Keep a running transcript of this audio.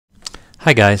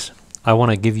Hi guys, I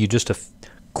want to give you just a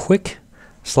quick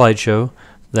slideshow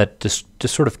that just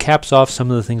sort of caps off some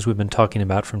of the things we've been talking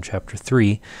about from Chapter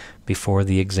 3 before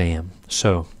the exam.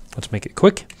 So let's make it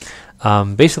quick.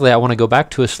 Basically I want to go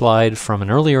back to a slide from an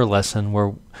earlier lesson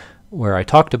where I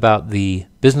talked about the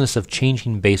business of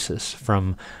changing basis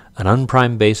from an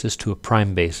unprimed basis to a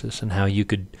prime basis and how you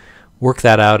could work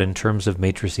that out in terms of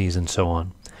matrices and so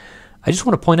on. I just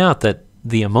want to point out that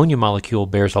the ammonia molecule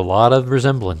bears a lot of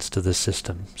resemblance to this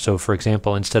system. So for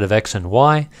example, instead of x and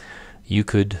y, you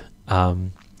could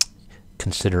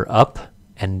consider up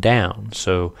and down.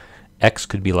 So x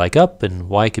could be like up and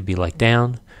y could be like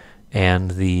down, and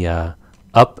the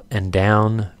up and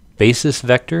down basis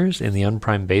vectors in the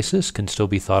unprimed basis can still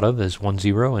be thought of as 1,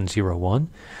 0 and 0, 1,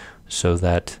 so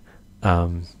that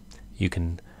you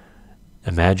can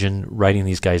imagine writing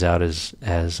these guys out as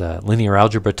linear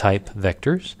algebra type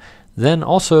vectors. Then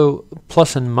also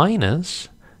plus and minus,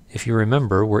 if you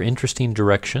remember, were interesting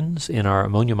directions in our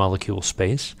ammonia molecule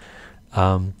space.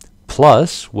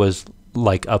 Plus was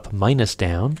like up minus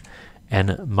down,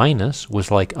 and minus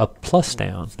was like up plus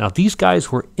down. Now these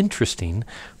guys were interesting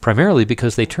primarily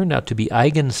because they turned out to be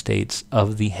eigenstates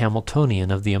of the Hamiltonian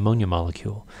of the ammonia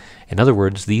molecule. In other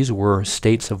words, these were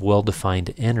states of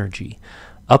well-defined energy.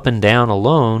 Up and down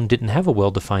alone didn't have a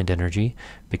well-defined energy,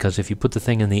 because if you put the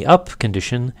thing in the up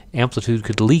condition, amplitude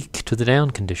could leak to the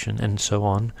down condition, and so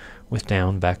on with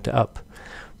down back to up.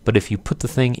 But if you put the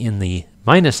thing in the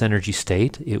minus energy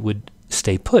state, it would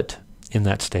stay put in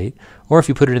that state, or if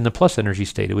you put it in the plus energy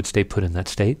state, it would stay put in that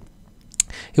state.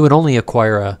 It would only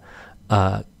acquire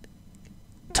a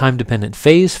time-dependent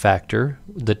phase factor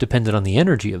that depended on the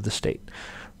energy of the state.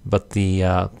 But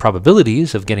the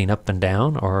probabilities of getting up and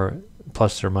down, or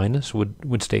plus or minus,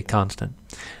 would stay constant.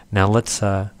 Now let's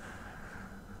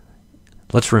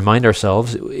remind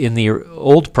ourselves, in the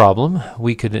old problem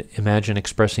we could imagine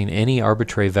expressing any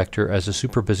arbitrary vector as a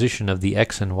superposition of the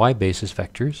x and y basis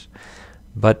vectors,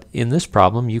 but in this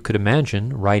problem you could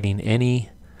imagine writing any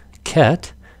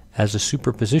ket as a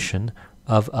superposition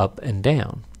of up and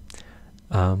down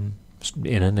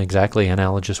in an exactly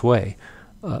analogous way.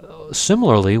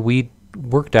 Similarly, we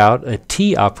worked out a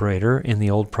t operator in the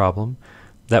old problem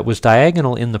that was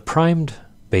diagonal in the primed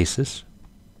basis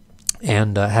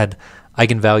and had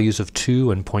eigenvalues of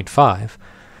 2 and 0.5.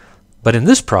 But in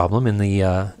this problem, in the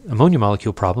ammonia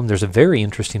molecule problem, there's a very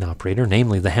interesting operator,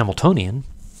 namely the Hamiltonian,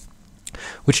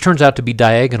 which turns out to be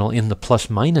diagonal in the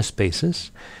plus-minus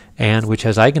basis, and which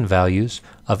has eigenvalues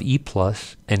of e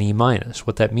plus and e minus.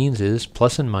 What that means is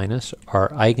plus and minus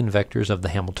are eigenvectors of the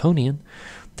Hamiltonian.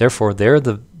 Therefore, they're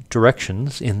the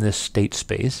directions in this state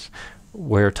space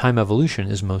where time evolution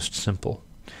is most simple.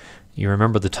 You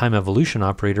remember the time evolution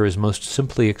operator is most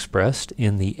simply expressed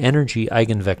in the energy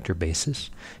eigenvector basis.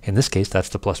 In this case, that's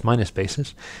the plus-minus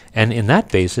basis. And in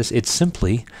that basis, it's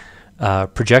simply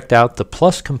project out the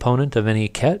plus component of any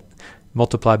ket,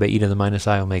 multiply by e to the minus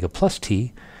I omega plus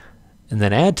t, and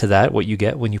then add to that what you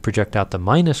get when you project out the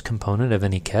minus component of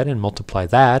any ket and multiply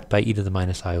that by e to the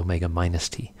minus I omega minus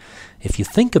t. If you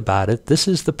think about it, this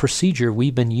is the procedure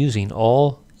we've been using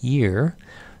all year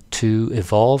to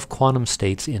evolve quantum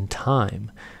states in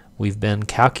time. We've been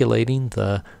calculating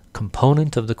the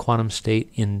component of the quantum state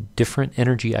in different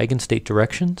energy eigenstate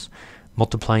directions,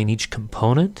 multiplying each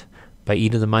component by e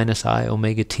to the minus I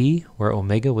omega t, where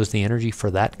omega was the energy for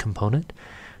that component,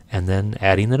 and then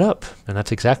adding it up. And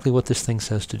that's exactly what this thing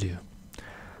says to do.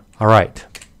 All right,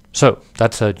 so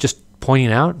that's just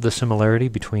pointing out the similarity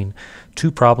between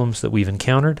two problems that we've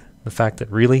encountered, the fact that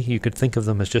really you could think of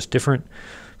them as just different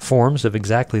forms of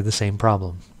exactly the same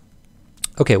problem.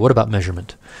 Okay, what about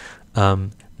measurement?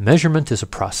 Measurement is a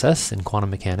process in quantum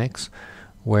mechanics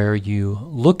where you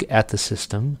look at the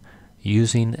system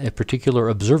using a particular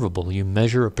observable. You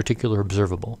measure a particular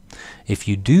observable. If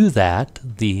you do that,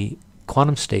 the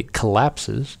quantum state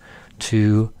collapses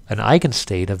to an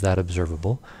eigenstate of that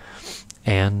observable,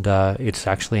 and it's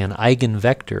actually an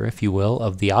eigenvector, if you will,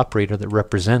 of the operator that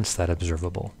represents that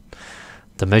observable.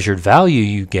 The measured value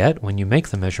you get when you make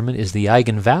the measurement is the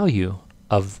eigenvalue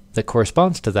that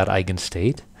corresponds to that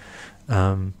eigenstate,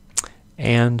 and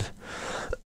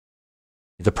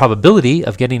the probability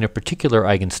of getting a particular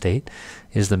eigenstate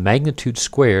is the magnitude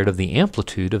squared of the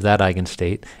amplitude of that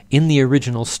eigenstate in the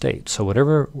original state. So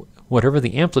whatever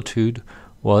the amplitude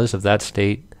was of that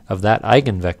state, of that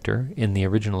eigenvector in the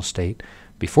original state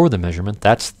before the measurement,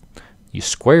 you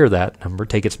square that number,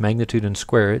 take its magnitude and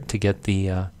square it to get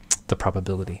the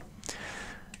probability.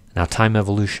 Now, time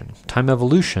evolution. Time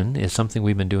evolution is something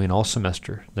we've been doing all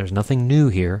semester. There's nothing new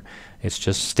here. It's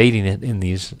just stating it in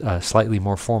these slightly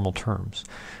more formal terms.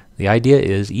 The idea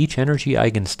is each energy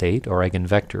eigenstate or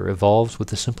eigenvector evolves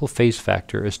with a simple phase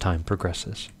factor as time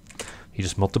progresses. You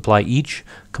just multiply each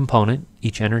component,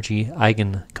 each energy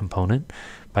eigencomponent,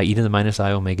 by e to the minus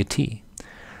I omega t.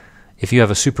 If you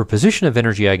have a superposition of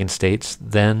energy eigenstates,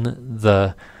 then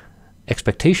the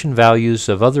expectation values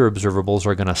of other observables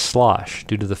are going to slosh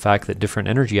due to the fact that different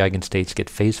energy eigenstates get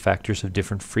phase factors of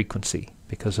different frequency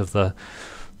because of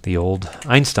the old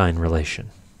Einstein relation.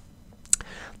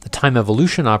 The time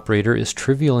evolution operator is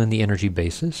trivial in the energy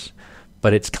basis,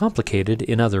 but it's complicated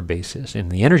in other bases. In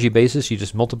the energy basis, you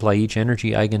just multiply each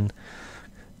energy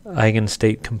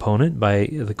eigenstate component by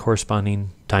the corresponding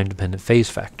time-dependent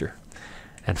phase factor.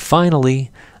 And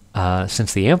finally,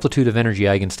 since the amplitude of energy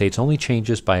eigenstates only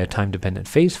changes by a time-dependent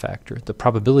phase factor, the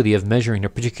probability of measuring a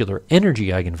particular energy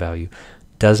eigenvalue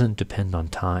doesn't depend on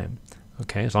time.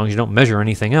 Okay, as long as you don't measure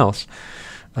anything else,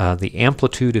 the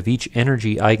amplitude of each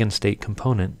energy eigenstate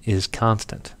component is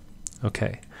constant.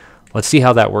 Okay, let's see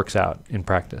how that works out in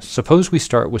practice. Suppose we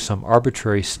start with some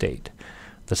arbitrary state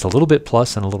that's a little bit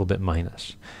plus and a little bit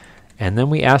minus. And then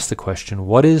we ask the question,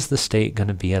 what is the state going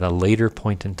to be at a later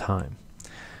point in time?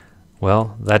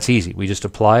 Well, that's easy. We just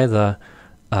apply the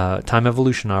time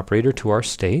evolution operator to our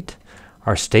state.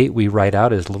 Our state we write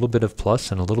out as a little bit of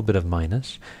plus and a little bit of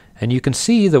minus. And you can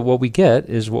see that what we get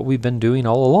is what we've been doing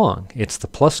all along. It's the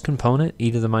plus component, e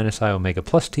to the minus I omega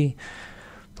plus t,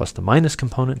 plus the minus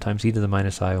component times e to the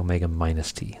minus I omega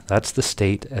minus t. That's the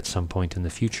state at some point in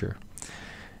the future.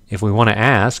 If we want to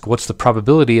ask, what's the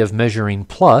probability of measuring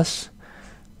plus,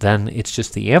 then it's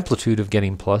just the amplitude of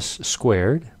getting plus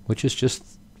squared, which is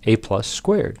just a plus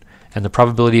squared. And the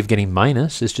probability of getting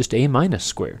minus is just a minus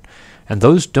squared. And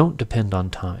those don't depend on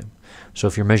time. So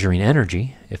if you're measuring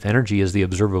energy, if energy is the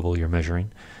observable you're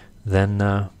measuring, then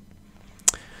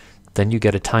you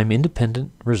get a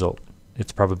time-independent result.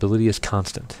 Its probability is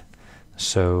constant.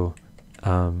 So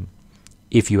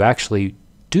if you actually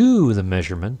do the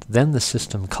measurement, then the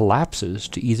system collapses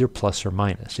to either plus or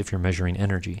minus if you're measuring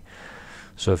energy.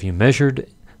 So if you measured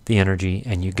the energy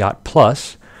and you got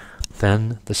plus,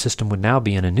 then the system would now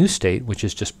be in a new state, which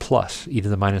is just plus, e to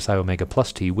the minus I omega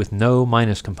plus t, with no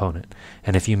minus component.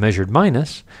 And if you measured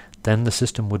minus, then the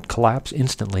system would collapse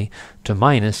instantly to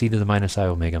minus e to the minus I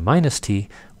omega minus t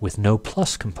with no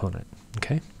plus component.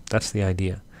 Okay, that's the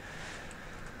idea.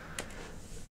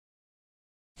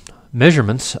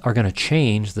 Measurements are going to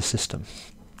change the system.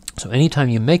 So anytime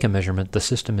you make a measurement, the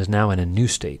system is now in a new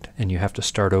state, and you have to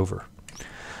start over.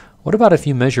 What about if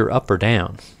you measure up or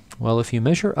down? Well, if you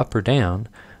measure up or down,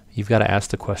 you've got to ask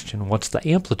the question, what's the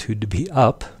amplitude to be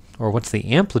up, or what's the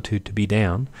amplitude to be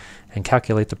down, and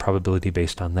calculate the probability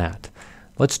based on that.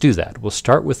 Let's do that. We'll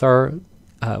start with our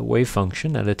wave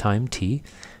function at a time t,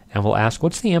 and we'll ask,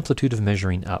 what's the amplitude of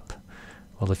measuring up?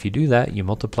 Well, if you do that, you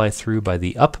multiply through by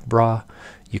the up bra,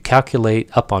 you calculate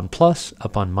up on plus,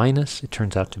 up on minus. It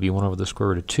turns out to be 1 over the square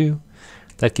root of 2.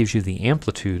 That gives you the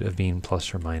amplitude of being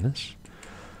plus or minus.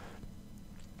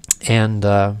 And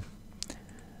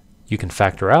you can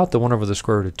factor out the 1 over the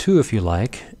square root of 2 if you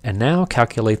like, and now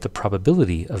calculate the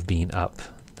probability of being up.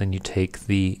 Then you take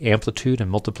the amplitude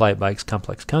and multiply it by its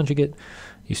complex conjugate.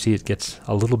 You see it gets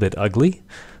a little bit ugly,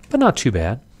 but not too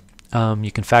bad.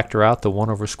 You can factor out the 1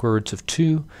 over square roots of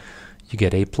 2. You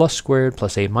get a plus squared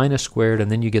plus a minus squared, and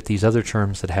then you get these other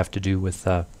terms that have to do with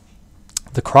the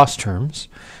cross terms.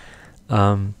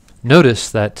 Notice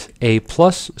that a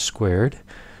plus squared,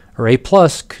 or a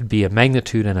plus could be a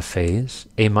magnitude and a phase.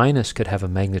 A minus could have a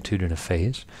magnitude and a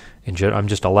phase. I'm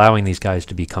just allowing these guys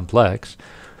to be complex.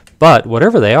 But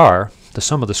whatever they are, the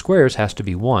sum of the squares has to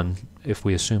be 1 if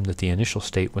we assume that the initial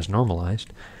state was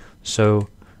normalized. So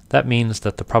that means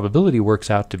that the probability works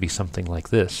out to be something like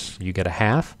this. You get a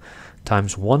half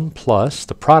times 1 plus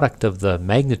the product of the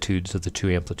magnitudes of the two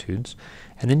amplitudes,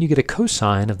 and then you get a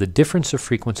cosine of the difference of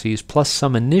frequencies plus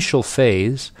some initial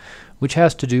phase, which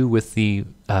has to do with the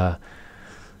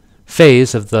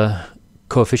phase of the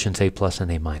coefficients a plus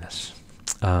and a minus.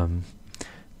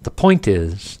 The point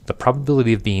is, the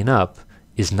probability of being up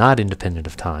is not independent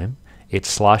of time. It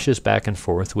sloshes back and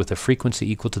forth with a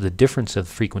frequency equal to the difference of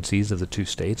frequencies of the two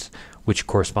states, which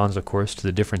corresponds, of course, to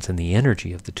the difference in the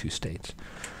energy of the two states.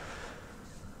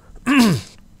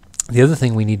 The other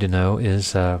thing we need to know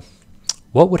is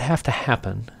what would have to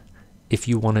happen if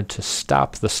you wanted to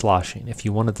stop the sloshing, if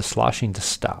you wanted the sloshing to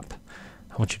stop.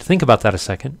 I want you to think about that a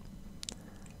second.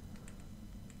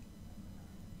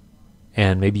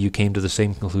 And maybe you came to the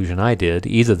same conclusion I did.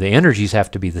 Either the energies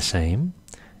have to be the same,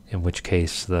 in which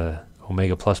case the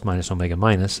omega plus minus omega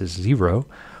minus is 0,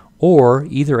 or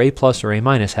either a plus or a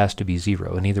minus has to be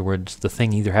 0. In other words, the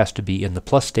thing either has to be in the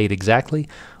plus state exactly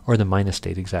or the minus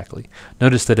state exactly.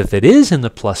 Notice that if it is in the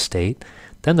plus state,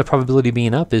 then the probability of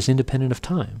being up is independent of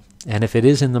time. And if it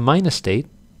is in the minus state,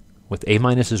 with a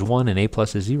minus is 1 and a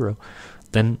plus is 0,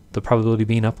 then the probability of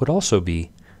being up would also be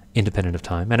independent of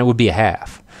time, and it would be a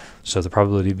half. So the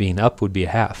probability of being up would be a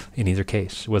half in either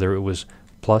case, whether it was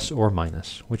plus or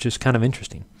minus, which is kind of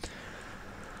interesting.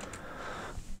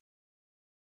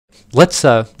 Let's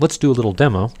do a little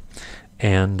demo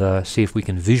and see if we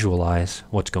can visualize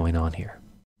what's going on here.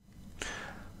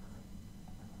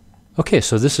 Okay,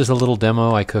 so this is a little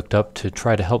demo I cooked up to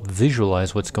try to help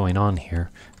visualize what's going on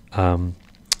here.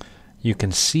 You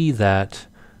can see that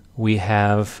we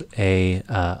have a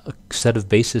set of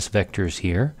basis vectors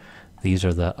here. These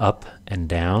are the up and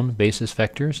down basis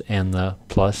vectors and the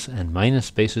plus and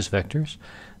minus basis vectors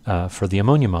for the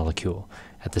ammonia molecule.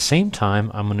 At the same time,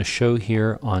 I'm going to show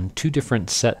here on two different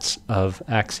sets of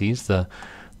axes,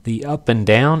 the up and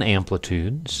down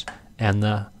amplitudes and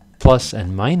the plus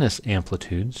and minus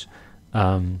amplitudes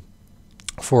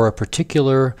for a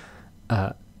particular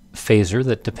phasor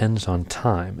that depends on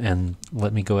time. And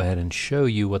let me go ahead and show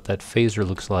you what that phasor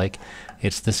looks like.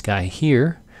 It's this guy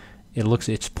here.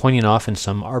 It's pointing off in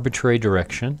some arbitrary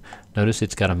direction. Notice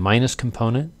it's got a minus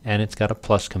component and it's got a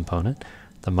plus component.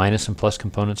 The minus and plus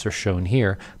components are shown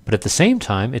here, but at the same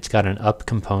time it's got an up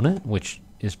component, which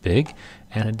is big,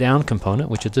 and a down component,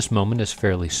 which at this moment is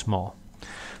fairly small.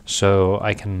 So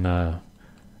I can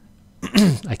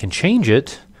I can change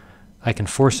it. I can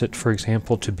force it, for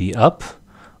example, to be up,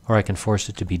 or I can force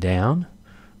it to be down.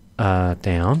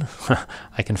 Down.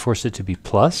 I can force it to be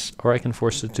plus, or I can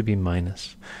force it to be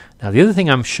minus. Now the other thing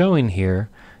I'm showing here,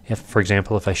 for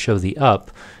example, if I show the up,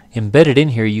 embedded in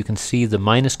here you can see the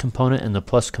minus component and the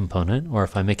plus component, or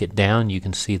if I make it down you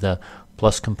can see the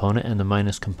plus component and the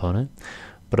minus component.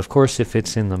 But of course if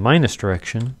it's in the minus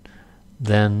direction,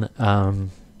 then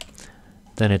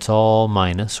it's all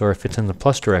minus, or if it's in the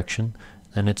plus direction,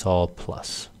 then it's all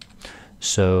plus.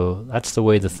 So that's the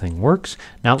way the thing works.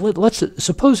 Now let's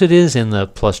suppose it is in the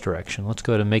plus direction. Let's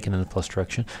go ahead and make it in the plus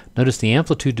direction. Notice the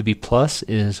amplitude to be plus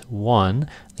is 1,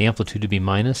 the amplitude to be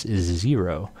minus is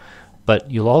 0. But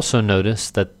you'll also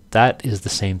notice that that is the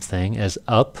same thing as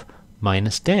up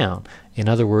minus down. In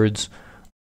other words,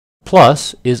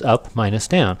 plus is up minus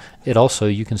down. It also,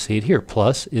 you can see it here,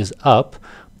 plus is up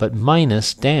but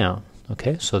minus down.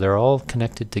 Okay, so they're all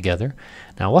connected together.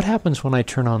 Now what happens when I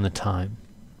turn on the time?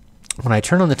 When I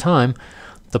turn on the time,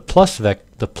 the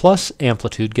plus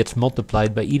amplitude gets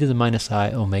multiplied by e to the minus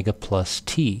I omega plus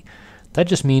t. That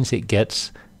just means it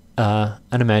gets an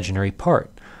imaginary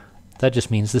part. That just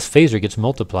means this phasor gets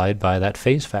multiplied by that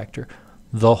phase factor.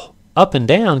 The up and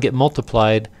down get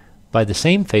multiplied by the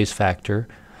same phase factor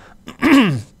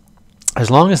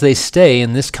as long as they stay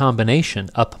in this combination,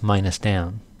 up minus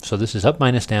down. So this is up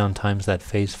minus down times that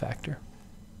phase factor.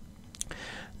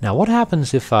 Now what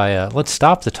happens if I, let's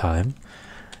stop the time,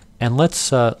 and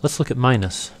let's look at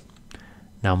minus.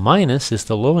 Now minus is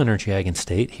the low energy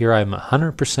eigenstate. Here I'm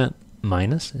 100%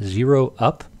 minus, 0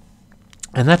 up,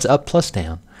 and that's up plus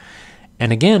down.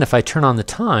 And again, if I turn on the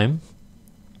time,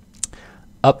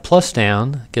 up plus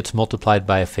down gets multiplied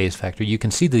by a phase factor. You can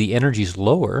see that the energy is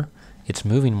lower, it's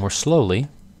moving more slowly,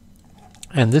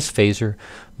 and this phasor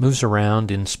moves around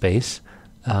in space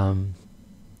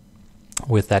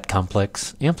with that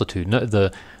complex amplitude. No,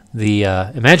 the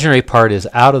imaginary part is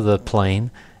out of the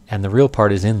plane and the real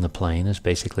part is in the plane, is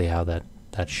basically how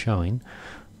that's showing.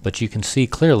 But you can see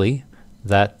clearly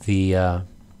that the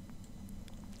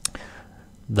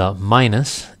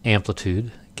minus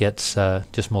amplitude gets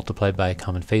just multiplied by a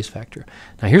common phase factor.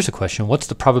 Now here's a question: what's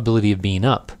the probability of being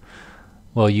up?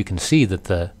 Well, you can see that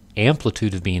the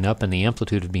amplitude of being up and the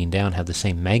amplitude of being down have the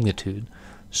same magnitude.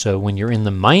 So when you're in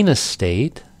the minus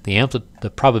state,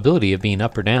 the probability of being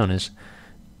up or down is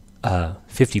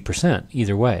 50%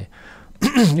 either way.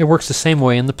 It works the same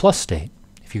way in the plus state.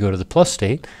 If you go to the plus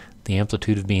state, the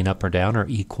amplitude of being up or down are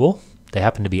equal. They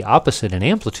happen to be opposite in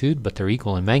amplitude, but they're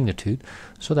equal in magnitude.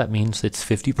 So that means it's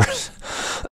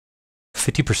 50%.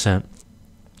 50%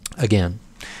 again.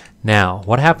 Now,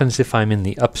 what happens if I'm in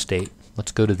the up state?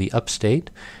 Let's go to the up state,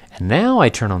 and now I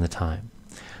turn on the time.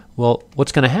 Well,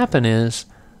 what's going to happen is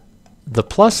the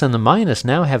plus and the minus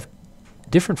now have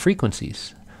different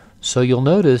frequencies. So you'll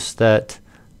notice that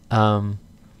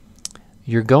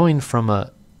you're going from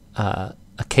a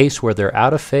case where they're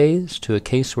out of phase to a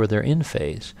case where they're in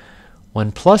phase.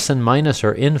 When plus and minus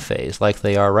are in phase, like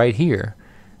they are right here,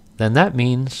 then that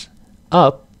means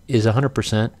up is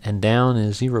 100% and down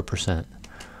is 0%.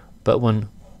 But when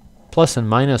plus and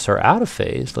minus are out of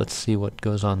phase, let's see what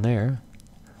goes on there.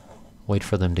 Wait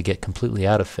for them to get completely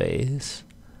out of phase.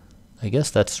 I guess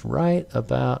that's right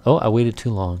about... Oh, I waited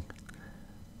too long.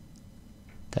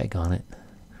 Daggone it.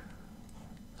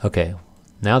 Okay,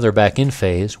 now they're back in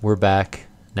phase. We're back.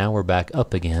 Now we're back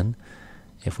up again.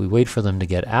 If we wait for them to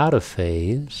get out of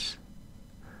phase,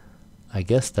 I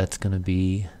guess that's going to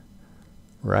be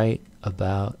right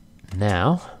about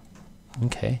now.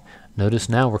 Okay, notice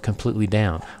now we're completely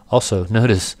down. Also,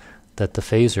 notice that the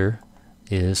phasor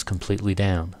is completely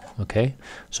down. Okay,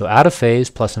 so out of phase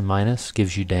plus and minus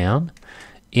gives you down.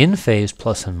 In phase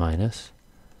plus and minus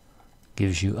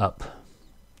gives you up.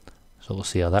 So we'll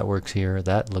see how that works here.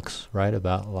 That looks right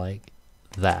about like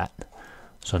that.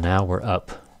 So now we're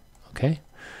up. Okay.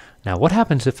 Now what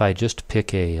happens if I just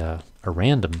pick a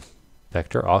random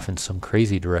vector off in some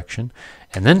crazy direction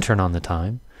and then turn on the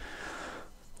time?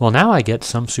 Well, now I get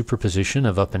some superposition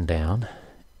of up and down,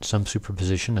 some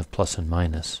superposition of plus and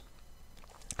minus.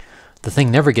 The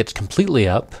thing never gets completely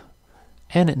up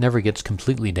and it never gets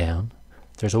completely down.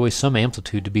 There's always some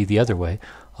amplitude to be the other way.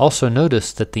 Also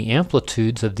notice that the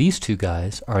amplitudes of these two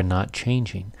guys are not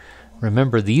changing.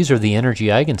 Remember, these are the energy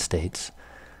eigenstates.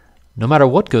 No matter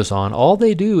what goes on, all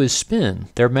they do is spin.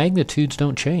 Their magnitudes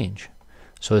don't change.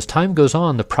 So as time goes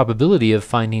on, the probability of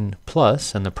finding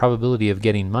plus and the probability of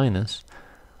getting minus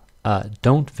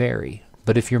don't vary.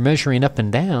 But if you're measuring up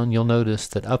and down, you'll notice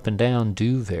that up and down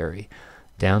do vary.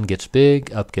 Down gets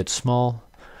big, up gets small.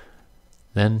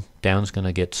 Then down's going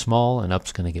to get small and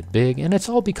up's going to get big. And it's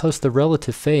all because the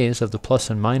relative phase of the plus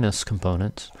and minus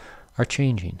components are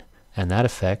changing. And that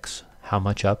affects how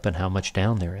much up and how much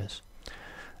down there is.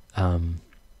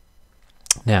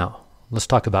 Now, let's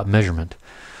talk about measurement.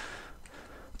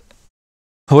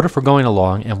 What if we're going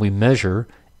along and we measure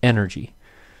energy?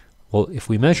 Well, if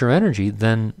we measure energy,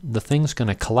 then the thing's going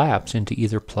to collapse into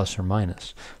either plus or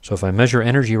minus. So if I measure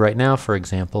energy right now, for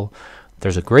example,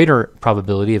 there's a greater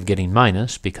probability of getting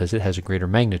minus because it has a greater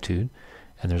magnitude,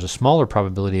 and there's a smaller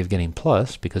probability of getting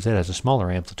plus because it has a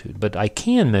smaller amplitude. But I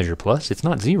can measure plus. It's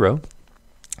not zero.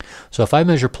 So if I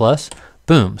measure plus,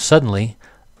 boom, suddenly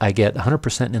I get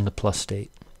 100% in the plus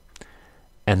state.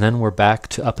 And then we're back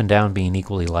to up and down being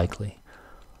equally likely.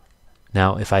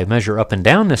 Now, if I measure up and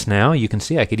downness now, you can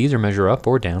see I could either measure up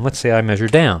or down. Let's say I measure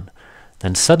down.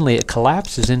 Then suddenly it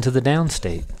collapses into the down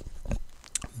state.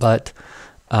 But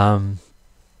then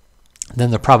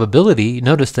the probability,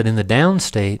 notice that in the down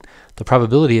state, the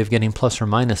probability of getting plus or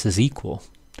minus is equal.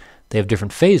 They have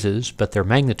different phases, but their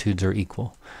magnitudes are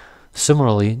equal.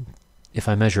 Similarly, if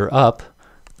I measure up,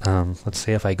 let's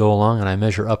say if I go along and I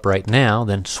measure up right now,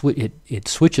 then it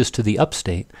switches to the up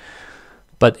state.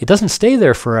 But it doesn't stay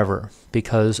there forever,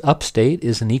 because up state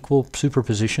is an equal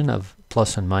superposition of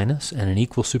plus and minus, and an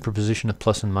equal superposition of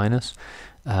plus and minus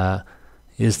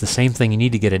is the same thing you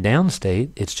need to get a down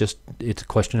state. It's a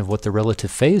question of what the relative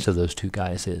phase of those two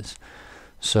guys is.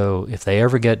 So if they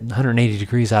ever get 180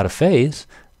 degrees out of phase,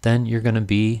 then you're going to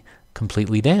be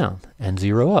completely down and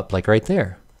zero up, like right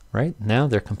there. Right now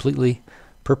they're completely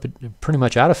pretty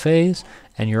much out of phase,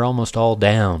 and you're almost all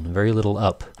down, very little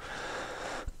up.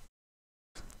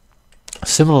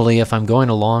 Similarly, if I'm going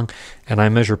along and I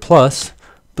measure plus,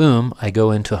 boom, I go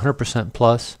into 100%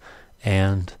 plus,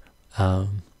 and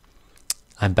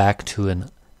I'm back to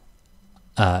an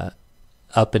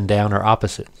up and down or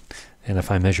opposite. And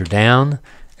if I measure down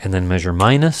and then measure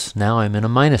minus, now I'm in a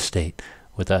minus state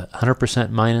with a 100%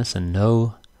 minus and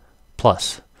no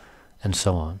plus, and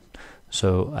so on.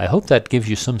 So I hope that gives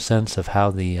you some sense of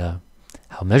how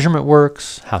how measurement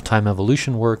works, how time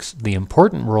evolution works, the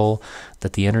important role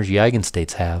that the energy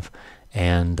eigenstates have,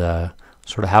 and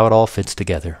sort of how it all fits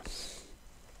together.